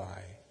live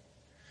by.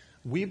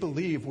 We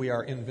believe we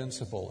are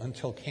invincible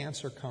until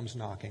cancer comes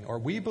knocking, or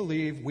we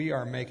believe we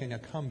are making a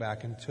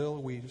comeback until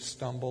we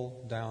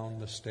stumble down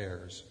the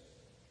stairs.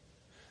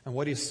 And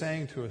what he's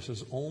saying to us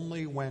is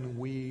only when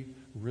we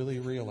really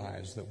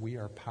realize that we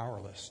are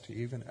powerless to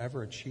even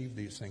ever achieve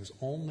these things,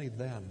 only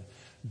then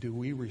do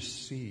we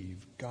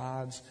receive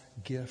God's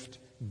gift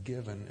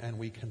given, and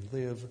we can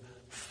live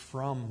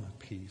from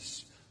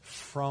peace,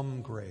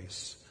 from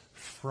grace,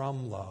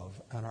 from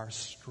love, and our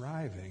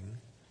striving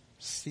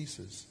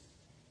ceases.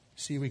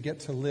 See, we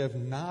get to live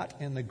not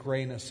in the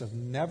grayness of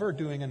never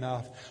doing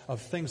enough,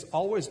 of things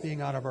always being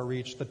out of our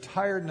reach, the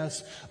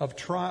tiredness of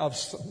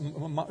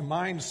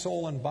mind,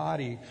 soul, and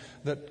body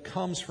that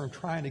comes from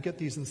trying to get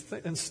these.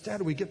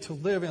 Instead, we get to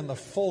live in the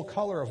full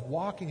color of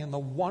walking in the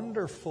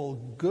wonderful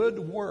good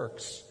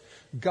works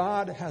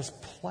God has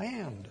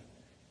planned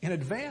in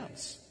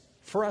advance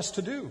for us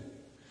to do.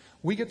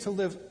 We get to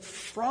live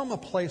from a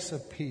place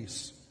of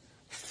peace,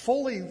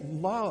 fully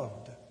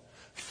loved,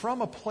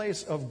 from a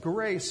place of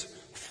grace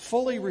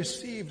fully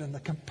received, and the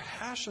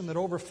compassion that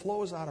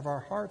overflows out of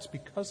our hearts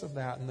because of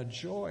that, and the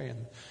joy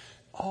and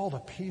all the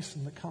peace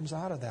that comes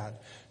out of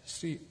that.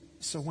 See,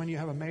 so when you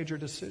have a major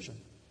decision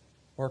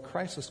or a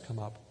crisis come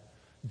up,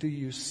 do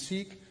you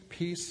seek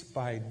peace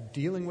by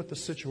dealing with the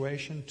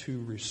situation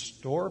to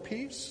restore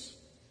peace?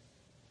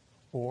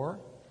 Or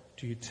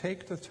do you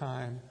take the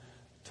time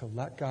to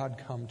let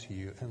God come to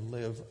you and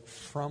live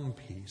from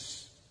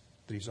peace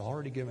that He's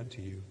already given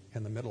to you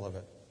in the middle of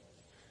it?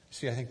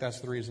 See, I think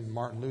that's the reason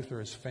Martin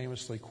Luther is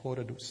famously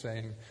quoted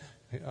saying,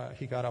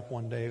 he got up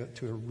one day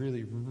to a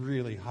really,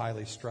 really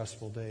highly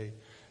stressful day,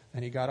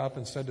 and he got up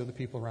and said to the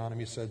people around him,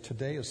 he said,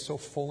 "Today is so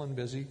full and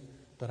busy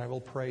that I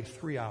will pray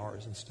 3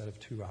 hours instead of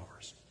 2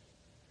 hours."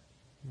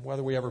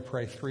 Whether we ever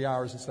pray 3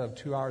 hours instead of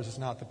 2 hours is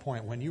not the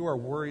point. When you are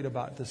worried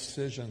about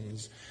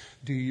decisions,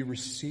 do you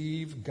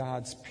receive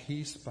God's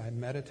peace by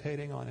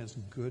meditating on His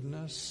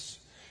goodness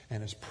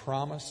and His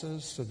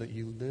promises so that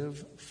you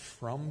live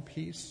from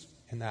peace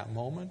in that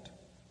moment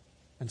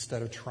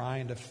instead of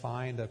trying to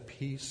find a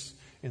peace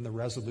in the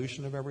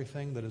resolution of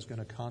everything that is going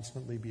to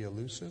constantly be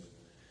elusive?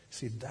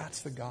 See,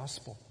 that's the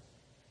gospel.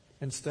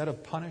 Instead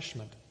of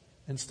punishment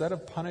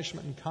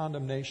and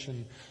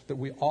condemnation that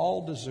we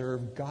all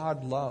deserve,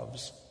 God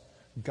loves,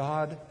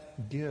 God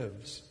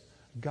gives,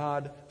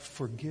 God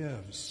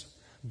forgives,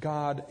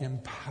 God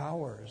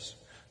empowers,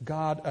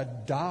 God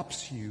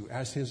adopts you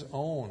as His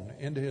own,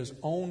 into His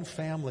own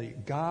family.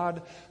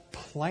 God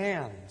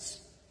plans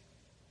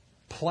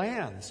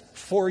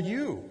for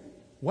you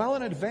well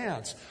in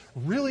advance,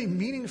 really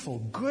meaningful,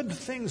 good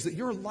things that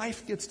your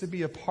life gets to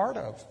be a part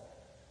of.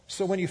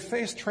 So when you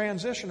face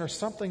transition or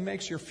something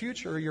makes your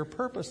future or your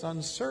purpose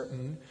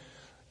uncertain,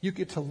 you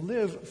get to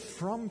live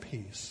from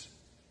peace.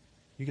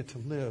 You get to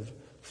live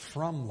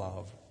from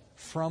love,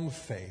 from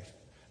faith,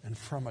 and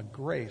from a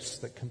grace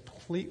that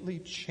completely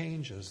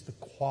changes the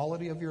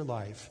quality of your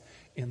life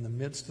in the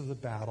midst of the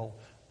battle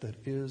that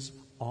is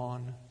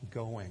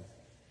ongoing.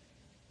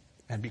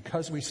 And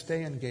because we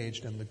stay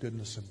engaged in the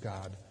goodness of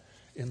God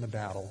in the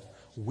battle,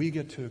 we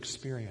get to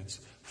experience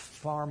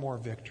far more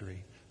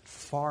victory,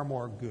 far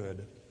more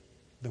good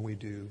than we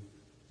do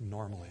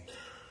normally.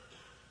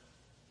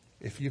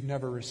 If you've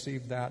never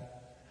received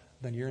that,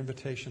 then your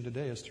invitation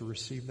today is to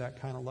receive that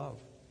kind of love.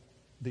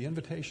 The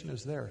invitation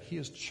is there. He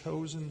has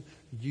chosen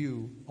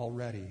you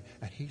already,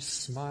 and He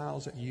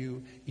smiles at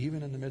you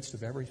even in the midst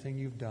of everything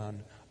you've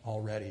done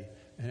already.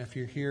 And if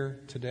you're here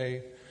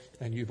today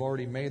and you've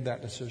already made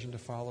that decision to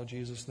follow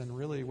Jesus, then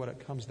really what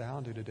it comes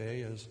down to today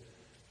is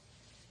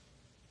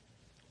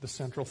the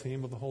central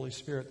theme of the Holy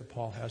Spirit that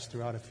Paul has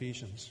throughout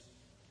Ephesians.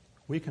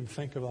 We can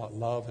think about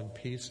love and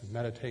peace and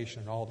meditation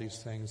and all these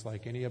things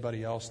like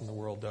anybody else in the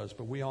world does,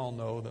 but we all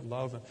know that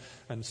love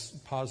and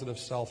positive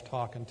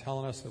self-talk and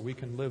telling us that we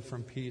can live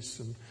from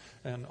peace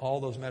and all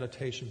those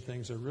meditation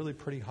things are really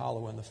pretty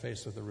hollow in the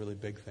face of the really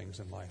big things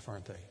in life,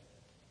 aren't they?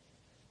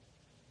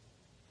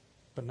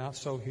 But not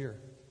so here,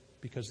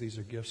 because these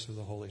are gifts of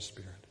the Holy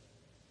Spirit.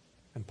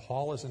 And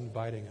Paul is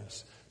inviting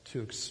us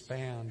to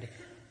expand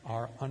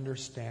our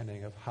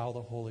understanding of how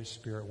the Holy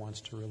Spirit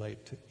wants to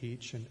relate to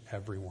each and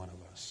every one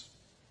of us.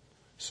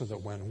 So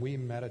that when we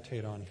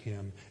meditate on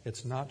Him,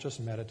 it's not just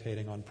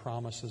meditating on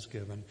promises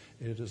given,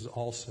 it is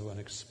also an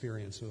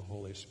experience of the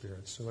Holy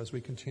Spirit. So as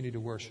we continue to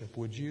worship,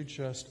 would you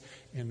just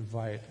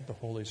invite the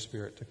Holy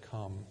Spirit to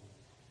come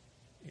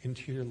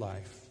into your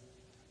life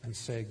and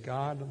say,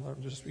 God,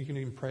 just you can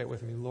even pray it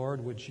with me,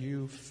 Lord, would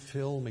you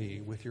fill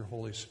me with your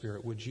Holy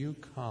Spirit? Would you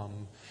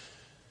come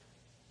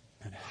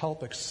and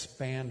help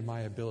expand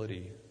my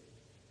ability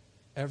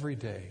every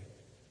day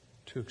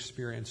to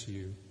experience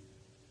you,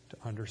 to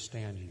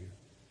understand you,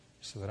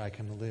 so that I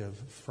can live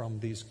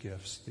from these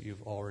gifts that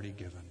you've already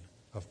given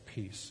of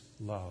peace,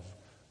 love,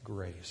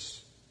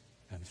 grace,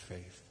 and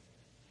faith.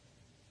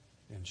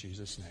 In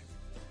Jesus' name,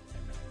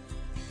 amen.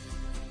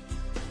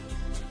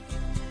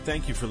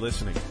 Thank you for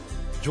listening.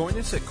 Join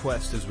us at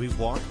Quest as we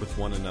walk with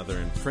one another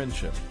in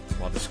friendship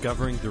while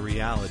discovering the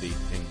reality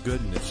and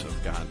goodness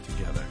of God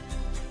together.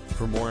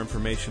 For more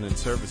information and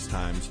service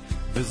times,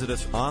 visit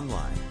us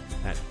online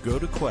at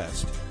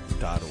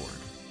gotoquest.org.